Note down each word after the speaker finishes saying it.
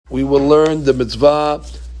we will learn the mitzvah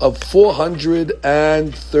of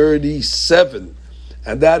 437,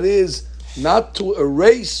 and that is not to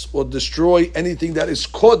erase or destroy anything that is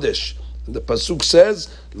kodesh. And the pasuk says,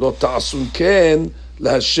 "Lo ta'asun ken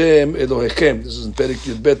laHashem Elohechem." This is in Perek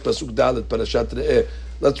Yud Bet, pasuk Dalet, Parashat Re'eh.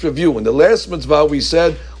 Let's review. In the last mitzvah, we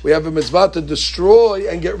said we have a mitzvah to destroy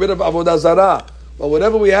and get rid of avodah zarah. But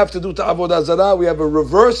whatever we have to do to avodah zarah, we have a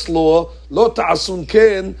reverse law, lo ta'asun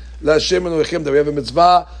ken laHashem Elohechem, that we have a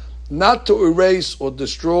mitzvah not to erase or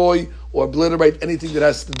destroy or obliterate anything that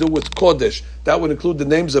has to do with Kodesh. That would include the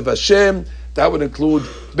names of Hashem, that would include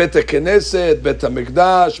Bet HaKnesset, Bet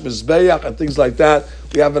HaMikdash, Mizbeach, and things like that.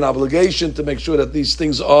 We have an obligation to make sure that these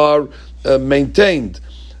things are maintained.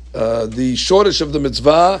 The shortish of the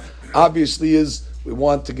mitzvah, obviously, is we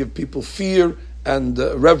want to give people fear and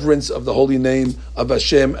reverence of the holy name of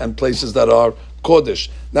Hashem and places that are Kodesh.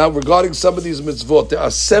 Now, regarding some of these mitzvot, there are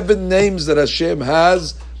 7 names that Hashem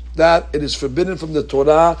has that it is forbidden from the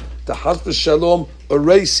Torah to Chas v'Shalom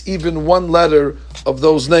erase even one letter of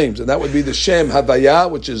those names. And that would be the Shem Havaya,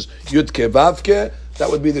 which is Yud Ke Vav Ke.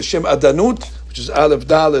 That would be the Shem Adanut, which is Aleph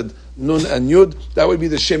Daled Nun and Yud. That would be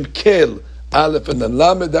the Shem Kel, Aleph and then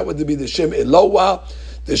Lamed. That would be the Shem Eloah,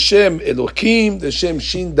 the Shem Elokim, the Shem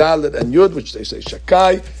Shin Daled and Yud, which they say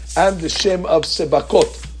Shakai, and the Shem of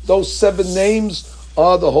Sebakot. Those 7 names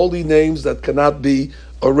are the holy names that cannot be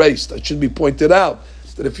erased. It should be pointed out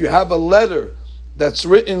that if you have a letter that's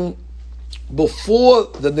written before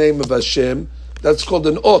the name of Hashem, that's called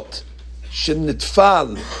an ot,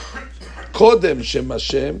 shenitfal, kodem shem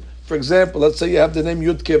Hashem. For example, let's say you have the name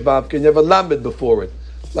Yud Ke Vav Ke and you have a lamed before it,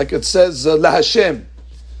 like it says La Hashem.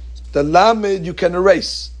 The lamed you can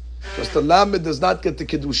erase, because the lamed does not get the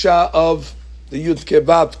kedusha of the Yud Ke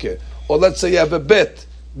Vav Ke. Or let's say you have a bet,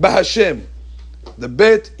 Bahashem. The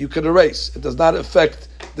bet you can erase; it does not affect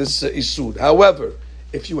this isud. However,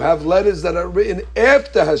 if you have letters that are written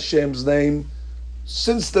after Hashem's name,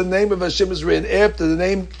 since the name of Hashem is written after, the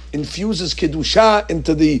name infuses Kedusha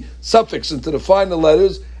into the suffix, into the final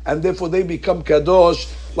letters, and therefore they become Kadosh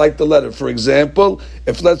like the letter. For example,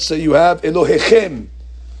 if let's say you have Elohechem,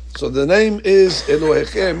 so the name is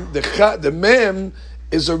Elohechem, the Mem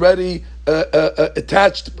is already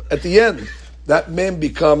attached at the end. That Mem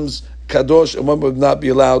becomes Kadosh, and one would not be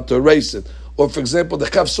allowed to erase it. Or for example, the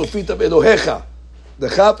Chaf Sofit of Elohecha. The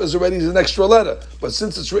Chaf is already an extra letter, but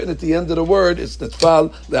since it's written at the end of the word, it's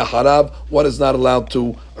Netfal Le'acharab, one is not allowed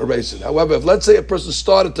to erase it. However, if let's say a person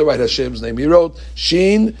started to write Hashem's name, he wrote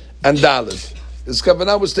Shin and Dalet. His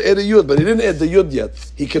kavanah was to add a Yud, but he didn't add the Yud yet.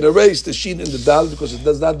 He can erase the Shin and the Dalet because it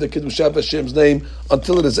does not have the Kiddushah of Hashem's name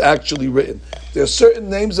until it is actually written. There are certain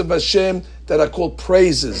names of Hashem that are called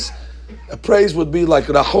praises. A praise would be like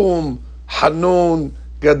Rahum, Hanun,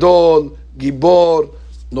 Gadol, Gibor,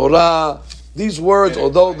 Norah. These words,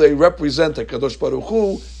 although they represent a Kadosh Baruch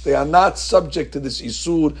Hu, they are not subject to this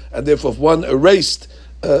Isur, and therefore if one erased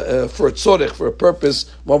for a tzorech, for a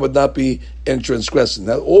purpose, one would not be in transgression.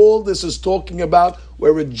 Now all this is talking about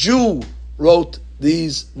where a Jew wrote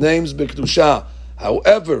these names b'kedusha.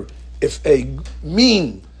 However, if a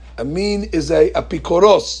mean is a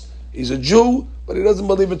apikoros, he's a Jew, but he doesn't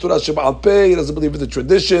believe in Torah Sheba'al Peh, he doesn't believe in the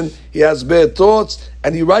tradition, he has bad thoughts,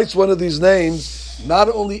 and he writes one of these names. Not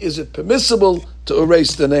only is it permissible to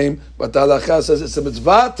erase the name, but the halakha says it's a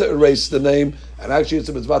mitzvah to erase the name, and actually it's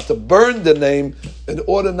a mitzvah to burn the name in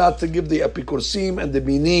order not to give the apikursim and the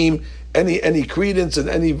minim any credence and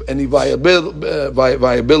any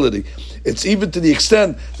viability. It's even to the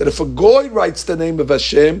extent that if a goy writes the name of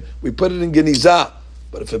Hashem, we put it in genizah.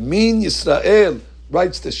 But if a mean Yisrael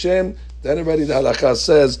writes the Shem, then already the halakha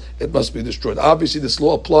says it must be destroyed. Obviously, this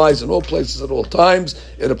law applies in all places at all times.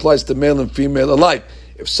 It applies to male and female alike.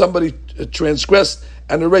 If somebody transgressed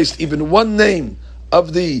and erased even one name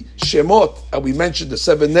of the Shemot, and we mentioned the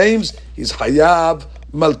 7 names, he's Hayav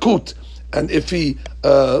Malkut. And if he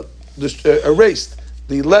erased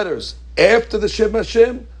the letters after the Shem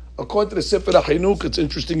Hashem, according to the Sefer HaChinuk, it's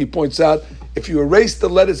interesting, he points out, if you erase the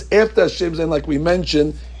letters after Hashem's name, like we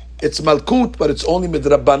mentioned, it's Malkut, but it's only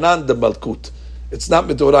Midrabanan, the Malkut. It's not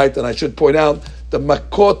Midoraita. And I should point out, the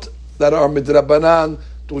Makot that are Midrabanan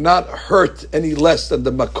do not hurt any less than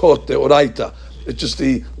the Makot, the Oraita. It's just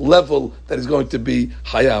the level that is going to be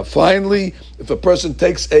Hayav. Finally, if a person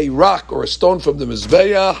takes a rock or a stone from the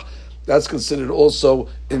Mizbeach, that's considered also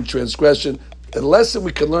in transgression. The lesson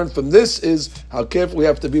we can learn from this is how careful we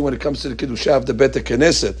have to be when it comes to the Kiddushah of the Bet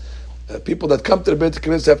HaKnesset. People that come to the Beit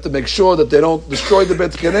Knesset have to make sure that they don't destroy the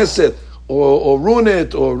Beit Knesset or ruin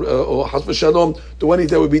it, or has v'shalom, do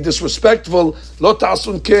anything that would be disrespectful. Lo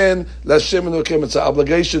ta'asun ken l'Hashem Eloheichem. It's an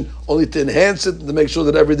obligation only to enhance it and to make sure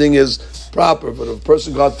that everything is proper. But if a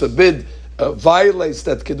person, God forbid, violates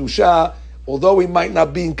that kedusha, although he might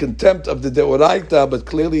not be in contempt of the deoraita, but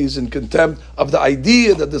clearly he's in contempt of the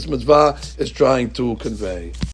idea that this mitzvah is trying to convey.